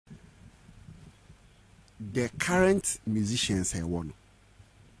the current musicians here one.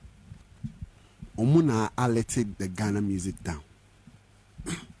 Omuna alerted the Ghana music down.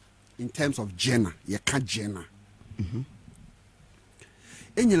 In terms of genre, you can't genre.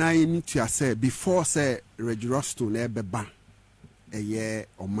 And you need to say before say Reggie Rosto never ban a year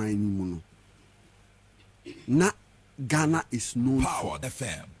or mine muno. Na Ghana is known Power for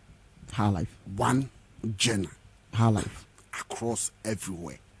FM. High life. one genre. High life. Across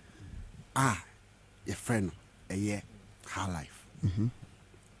everywhere. Your friend a year high life.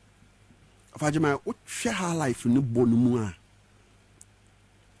 Fajima, what share high life in the bonumua?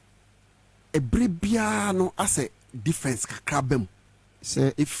 A brebiano as a difference kakrabem.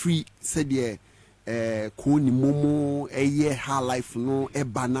 Say If free said yeah, koni momo a year high life no a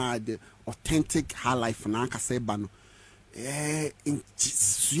banad authentic high life na kase bano. In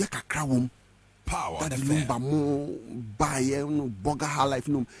suya kakrawum. Power That FM. lumba mo buy no boga high life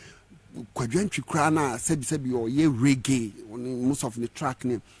no. Kwadwantwi krana sebi or ye reggae on most of the track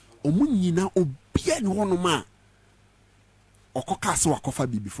name. Omu nyina obia ne hono ma okoka se wakofa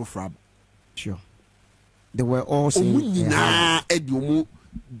bi before frab. sure. They were all Omu saying nyina edi omu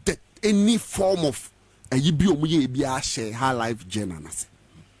any form of ayi bi omu ye bia share high life journey na se.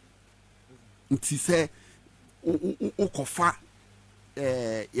 Nti se okofa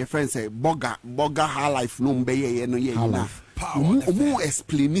your friend say boga high life no mbe ye no ye na. Omu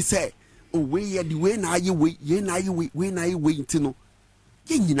explain ni say oh we ye the way na ye we na ye ntino.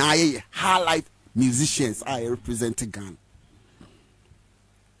 Ye nyina ye high life musicians are representing Ghana.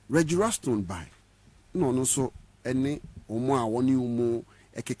 Reggie Raston by no so any omo a woni umo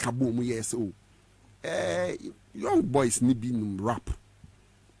ekekabo omo yes oh young boys ni bi num rap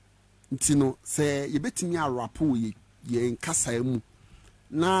ntino say ye betimi a rap ye nkasa mu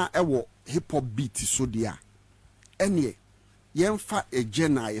na ewo hip hop beat so dia ene yemfa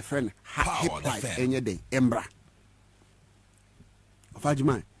ejena ye friend hip hop enye den embra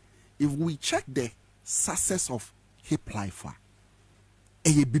Fajman, if we check the success of hip life,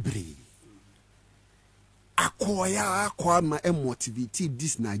 eye bibri. Akwa ma motivate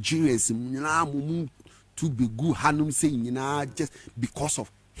these Nigerians na mumu to be good hanum saying na just because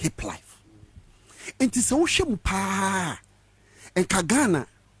of hip life. And it's so shame pa and Kagana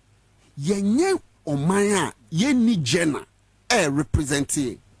yenye omaya ye ni jena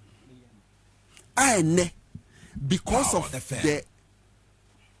representing ne because of the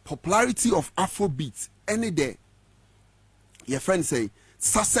popularity of Afrobeat, any day, your friend say,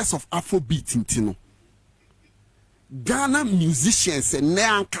 success of Afrobeat in Tino. Ghana musicians and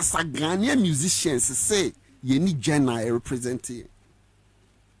Neankasa Ghanaian musicians say, you need Jenna representing.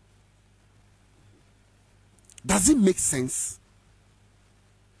 Does it make sense?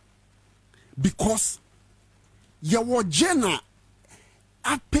 Because your Jenna,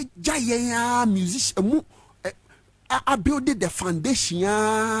 I pick Jaya musician. I built the foundation.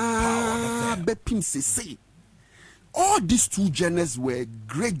 All these two genres were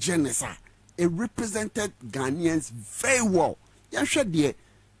great genres. It represented Ghanaians very well. You should the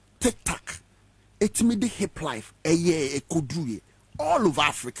TikTok. It made the hip life. It could do it all over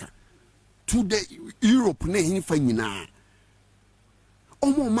Africa. To the Europe, ne hinfanyina.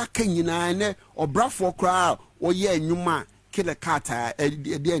 Omo makanyina ne obrafo kra o ye nyuma kile kata e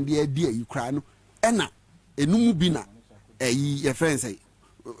you cry no ena enumu bina your friends say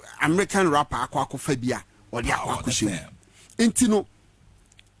American rapper akwakofa bia or the akwakohye intino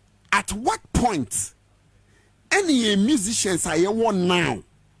at what point any musicians are you now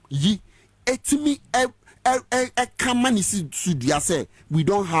yi etimi e kamani si say we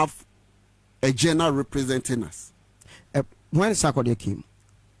don't have a genre representing us. When Saturday came,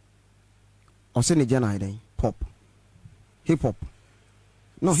 I said the genre pop, hip hop.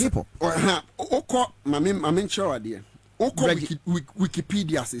 No hip hop. Oko mamin sure idea. Oko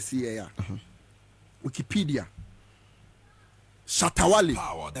Wikipedia says here. Wikipedia. Shatawale.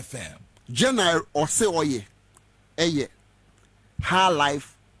 Power FM. Genre or say oye. Eye. High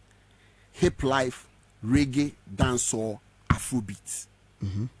life, hip life, reggae, dancehall, Afrobeat.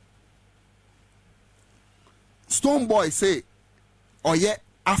 Stone Boy say oye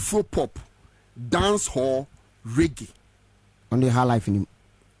Afro pop, dancehall, reggae. On the high life in him.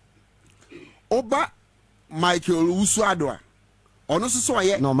 Oba Michael Usuadwa. Ono so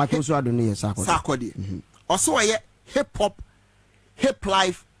ye no Michael Usuadwa no yes Sakodi. Also ye hip hop, hip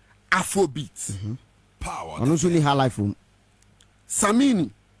life, Afrobeat. Power. Ono so ni high life room.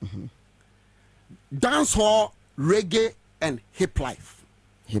 Samini. Dancehall, reggae and hip life.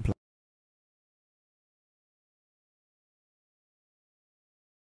 Hip life.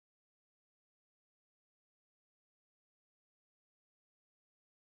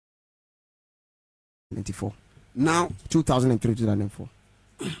 94. Now 2003 2004.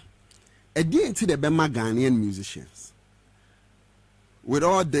 Again to the Bema Ghanaian musicians. With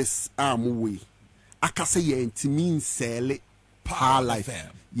all this way, I can say you intimi sell it power life,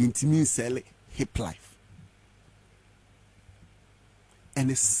 you intimi sell it hip life.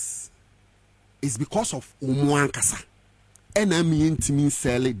 And it's because of Omwankasa. And I mean intimi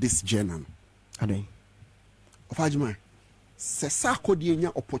sell it this journal. Ade. Of Ajman. Sesa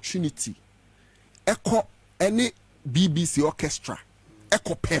kodienya opportunity. Eko any BBC orchestra.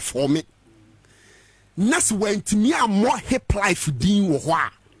 Eko perform it. Nas went me a more hip life din wa.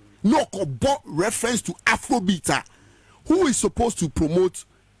 No ko reference to Afrobeat. Who is supposed to promote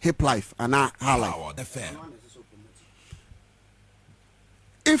hip life and our life?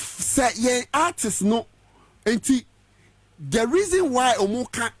 If say ye artists no, enti the reason why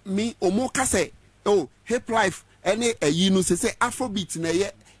Omoka say hip life any you know say Afrobeat na ye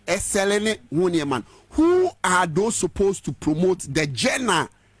selling one man. Who are those supposed to promote the genre?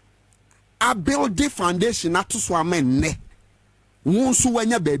 A build the foundation not to swim ne. Wonsu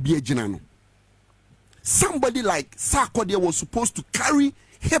wanya baby ejina no. Somebody like Sarkodie was supposed to carry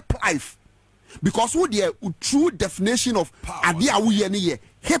hip life, because who the true definition of adia we ye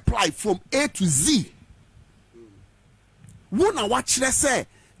hip life from A to Z. Wona watch say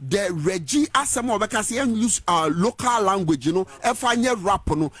the Reggie Asamo because use our local language, you know, efanye rap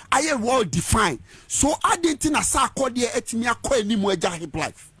no, aye well defined. So I didn't think Sarkodie etimi akọ enimu eja hip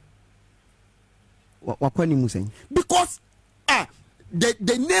life. What ni mu saying? Because the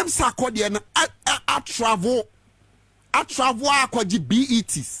name Sarkodie I travel akwaji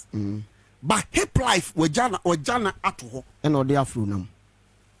BETs. But hip life wejana atoho. And or the Afro nam.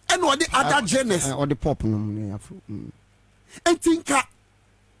 And or the other genres. Or the pop nam Afro. And think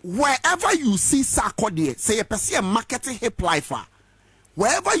wherever you see Sarkodie, say a person marketing hip life.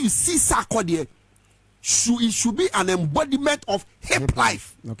 Wherever you see Sarkodie, it should be an embodiment of hip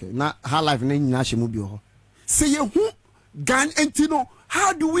life. Okay. Now how life na she mobile. Say who Gan Entino,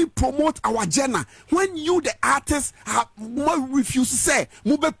 how do we promote our genre when you the artist refuse to say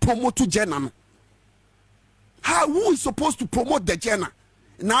move promote to genre? Who is supposed to promote the genre?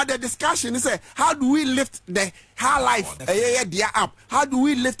 Now the discussion is how do we lift the high life up? How do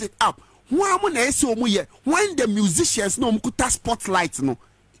we lift it up? When the musicians no mkuta spotlight no,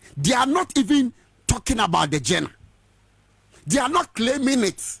 they are not even talking about the genre. They are not claiming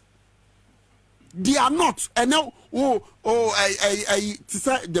it. They are not. And now, the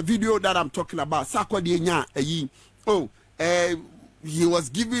video that I'm talking about, he was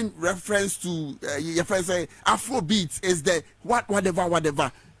giving reference to your friend say Afrobeat is the whatever.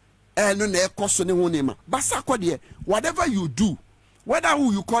 But whatever you do, whether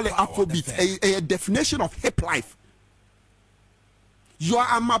you call it Afrobeat, a definition of hip life. Your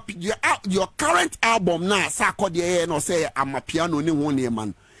current album now, Sarkodie no say I'm a piano ni one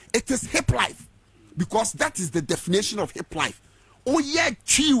man. It is hip life. Because that is the definition of hip life. Oh yeah,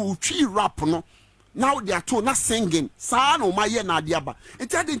 chi rap no. Now they are not singing. Sa no ma ye na diaba. It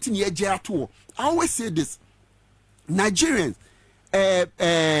didn't ye to. I always say this. Nigerians,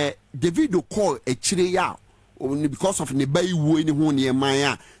 Davido call a chire only because of ne bayi wo ni ho ne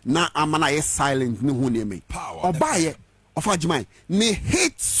man na amana ye silent ni ho ne me. Obaye of Ajimai, ne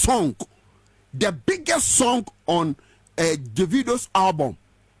hit song, the biggest song on Davido's album.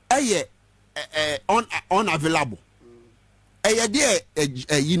 Unavailable.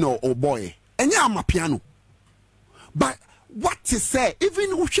 You know, oh boy. And yeah, I'm a piano. But what to say,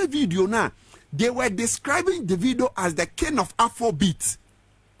 even with the video now, they were describing the video as the king of Afrobeat.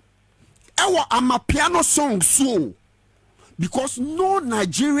 I'm a piano song so because no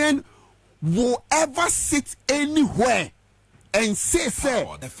Nigerian will ever sit anywhere and say,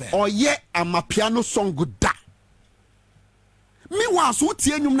 oh yeah, I'm a piano song good that. Me once who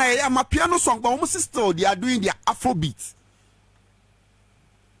tie nyum na I'm a piano song, but almost still they are doing their Afrobeat.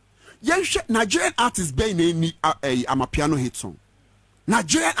 Nigerian artists be any I'm a piano hit song.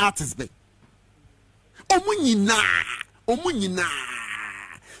 Nigerian artists be. Omunyina.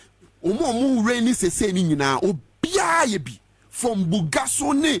 Omu rainy se ni nyina obia ye bi from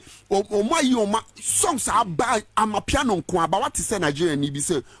Bugaso ne omayoma songs about I'm a piano nko aba what say Nigerian ni bi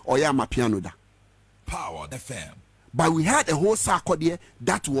say oya am a piano da. Power the fam. But we had a whole Sarkodie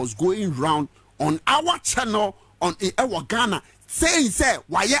that was going round on our channel on our Ghana saying say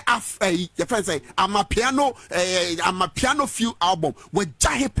why your friend say I'm a piano few album with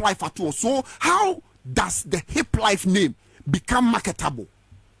hip life at all. So how does the hip life name become marketable?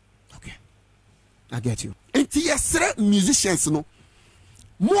 Okay, I get you. And yes, musicians no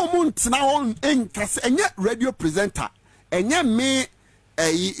moment now on and radio presenter and me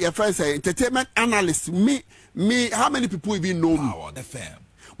your friend say entertainment analyst. Me, how many people even know me? Power FM.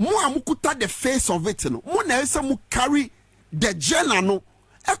 Mo amukuta the face of it no. Mo na ese mo carry the journal no.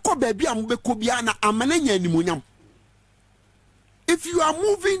 Eko baby amubeko bia na amane nya animonyam. If you are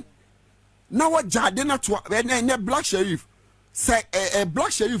moving now what jardina to black sheriff say a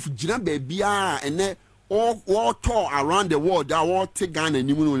black sheriff jina baby and all tour around the world that all take Ghana and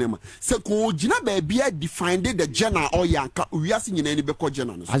you say ko jina baby defined the journal or yanka we are seeing in any beko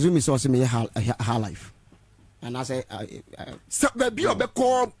journal. Assume it's also me her life. And I say, baby,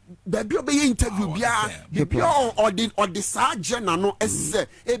 baby, interview, baby, or the sergeant, no, as a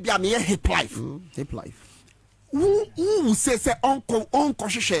me hip life. Hip life. Who says uncle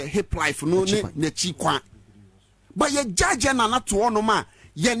share hip life, no, ne cheap. But ye judge and not to one man,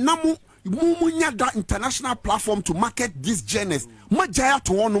 ye namu, mumunya that international platform to market this genus. Majaya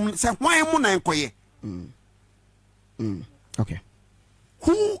to one say, why am I inquire? Okay.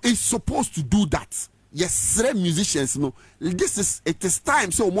 Who is supposed to do that? Yes, musicians no. It is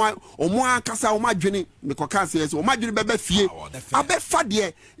time. So omo kasa omo dwene me koka say so omo dwene bebe fie. Abe fa de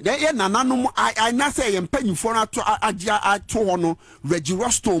ye nananom I na say ye mpanyufo na to ato ho no Reggie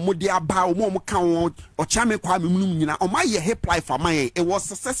Rasta omo de aba omo ka won ochame kwa memnum nyina omo ye hip life amaye. It was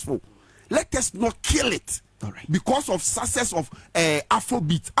successful. Let us not kill it. All right. Because of success of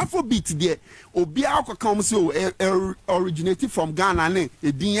Afrobeat. Afrobeat there obia come say originated from Ghana ne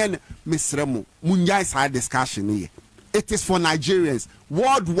edin mesremo munjai side discussion here. It is for Nigerians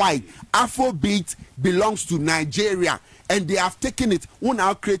worldwide. Afrobeat belongs to Nigeria and they have taken it. Who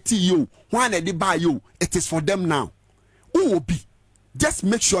now create you? One they buy you. It is for them now. Who will be? Just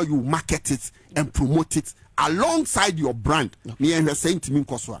make sure you market it and promote it alongside your brand. Me and saying to me,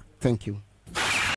 thank you.